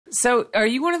So are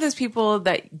you one of those people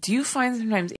that, do you find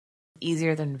sometimes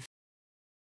easier than...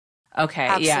 Okay.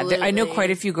 Absolutely. Yeah. I know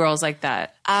quite a few girls like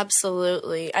that.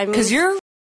 Absolutely. I mean, because you're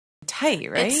tight,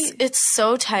 right? It's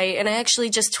so tight. And I actually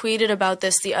just tweeted about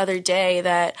this the other day,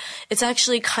 that it's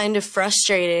actually kind of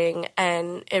frustrating,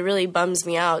 and it really bums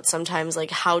me out sometimes,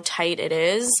 like how tight it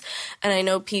is. And I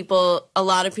know a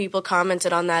lot of people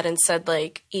commented on that and said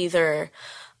like either,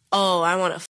 oh, I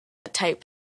want a tight,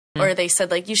 or they said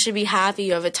like, you should be happy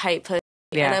you have a tight pussy.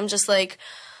 Yeah. And I'm just like,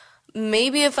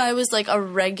 maybe if I was like a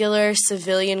regular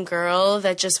civilian girl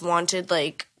that just wanted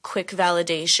like quick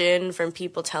validation from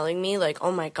people telling me like,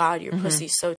 oh my God, your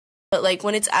pussy's so... But like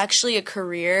when it's actually a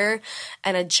career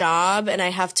and a job and I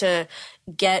have to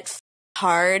get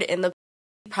hard in the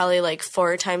probably like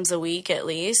 4 times a week at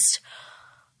least,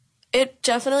 it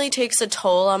definitely takes a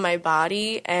toll on my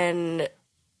body, and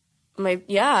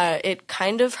it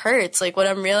kind of hurts. Like what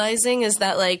I'm realizing is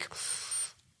that like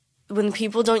when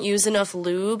people don't use enough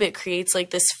lube, it creates like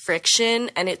this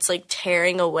friction and it's like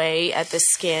tearing away at the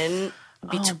skin.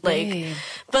 But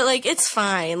like it's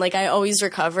fine. Like I always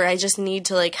recover. I just need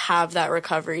to like have that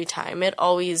recovery time. It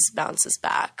always bounces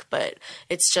back, but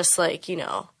it's just like, you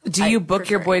know. Do you book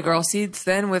your boy girl seats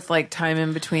then with like time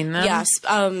in between them? Yes.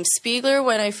 Spiegler,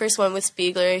 when I first went with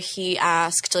Spiegler, he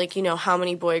asked like, you know, how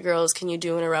many boy girls can you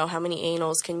do in a row? How many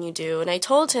anals can you do? And I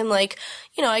told him like,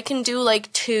 you know, I can do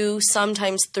like 2,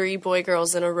 sometimes 3 boy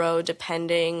girls in a row,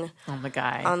 depending on the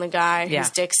guy,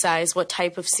 his dick size, what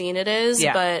type of scene it is.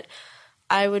 Yeah. But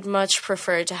I would much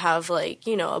prefer to have, like,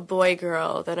 you know, a boy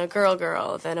girl, then a girl,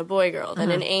 then a boy girl, then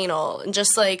an anal. And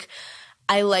just, like,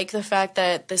 I like the fact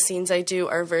that the scenes I do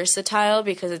are versatile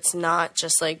because it's not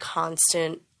just, like,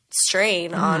 constant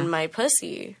strain on my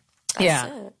pussy. That's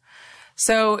it.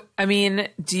 So, I mean,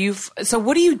 so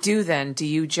what do you do then? Do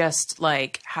you just,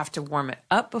 like, have to warm it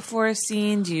up before a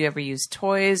scene? Do you ever use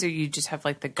toys, or you just have,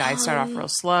 like, the guy start off real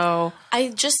slow? I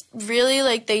just really,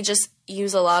 like, they just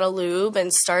use a lot of lube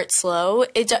and start slow.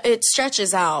 It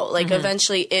stretches out. Like,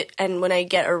 eventually and when I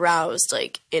get aroused,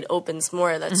 like, it opens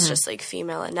more. That's just, like,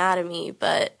 female anatomy.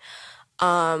 But,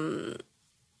 oh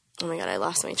my God, I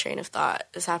lost my train of thought.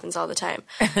 This happens all the time.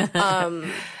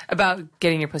 About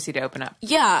getting your pussy to open up.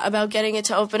 Yeah, about getting it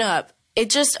to open up. It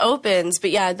just opens.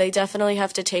 But yeah, they definitely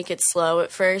have to take it slow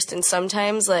at first. And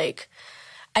sometimes, like,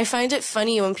 I find it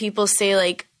funny when people say,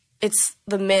 like, it's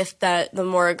the myth that the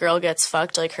more a girl gets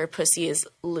fucked, like, her pussy is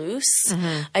loose.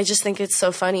 I just think it's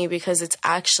so funny because it's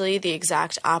actually the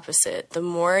exact opposite. The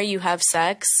more you have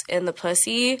sex in the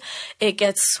pussy, it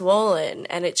gets swollen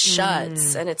and it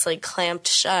shuts and it's, like, clamped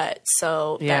shut.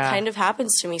 So that kind of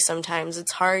happens to me sometimes.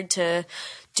 It's hard to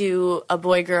do a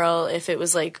boy girl if it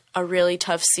was, like, a really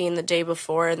tough scene the day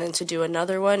before, and then to do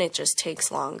another one, it just takes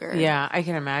longer. Yeah, I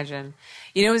can imagine.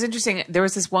 You know, it was interesting. There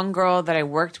was this one girl that I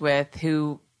worked with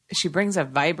who... she brings a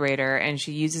vibrator and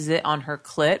she uses it on her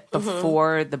clit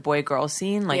before the boy-girl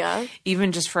scene, like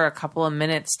even just for a couple of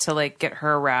minutes to like get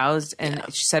her aroused. And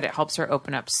she said it helps her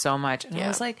open up so much. And I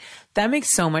was like, that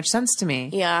makes so much sense to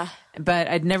me. Yeah. But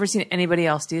I'd never seen anybody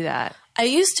else do that. I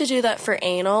used to do that for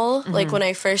anal. Like when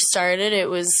I first started, it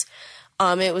was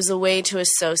a way to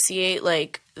associate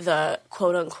like the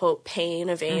quote unquote pain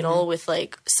of anal with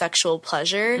like sexual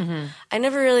pleasure. I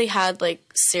never really had like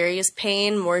serious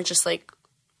pain, more just like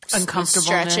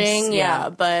uncomfortableness. Stretching,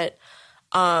 but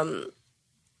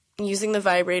using the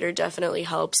vibrator definitely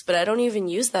helps, but I don't even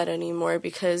use that anymore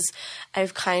because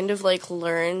I've kind of like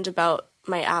learned about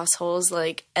my asshole's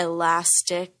like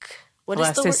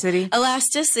elasticity.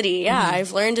 Yeah,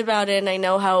 I've learned about it and I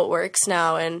know how it works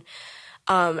now. And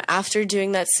after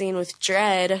doing that scene with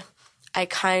Dredd, I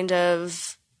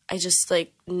just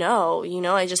like know, you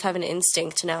know, I just have an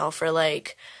instinct now for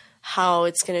like how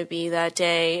it's going to be that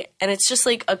day. And it's just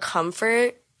like a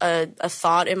comfort, a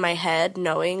thought in my head,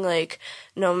 knowing like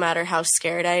no matter how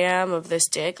scared I am of this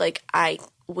dick, like I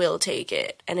will take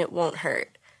it and it won't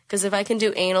hurt. Because if I can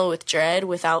do anal with Dredd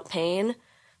without pain,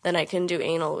 then I can do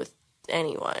anal with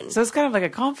anyone. So it's kind of like a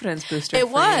confidence booster. It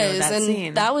was,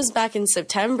 and that was back in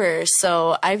September.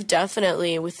 So I've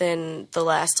definitely, within the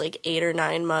last like 8 or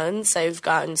 9 months, I've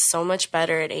gotten so much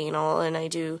better at anal, and I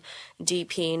do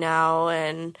DP now,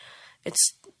 and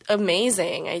it's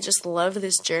amazing. I just love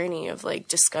this journey of like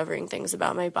discovering things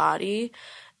about my body.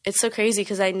 It's so crazy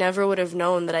because I never would have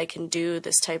known that I can do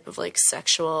this type of like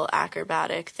sexual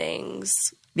acrobatic things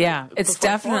Yeah, it's before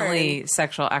definitely porn.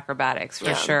 sexual acrobatics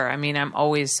for sure. I mean, I'm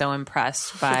always so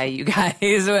impressed by you guys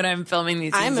when I'm filming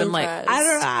these scenes. I'm like, I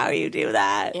don't know how you do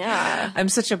that. Yeah. I'm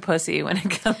such a pussy when it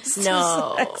comes to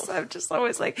sex. I'm just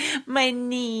always like, my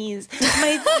knees,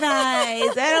 my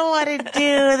thighs, I don't want to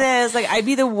do this. Like, I'd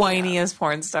be the whiniest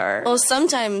porn star. Well,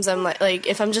 sometimes I'm like,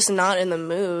 if I'm just not in the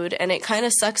mood, and it kind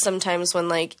of sucks sometimes when,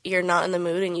 like, you're not in the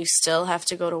mood and you still have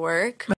to go to work.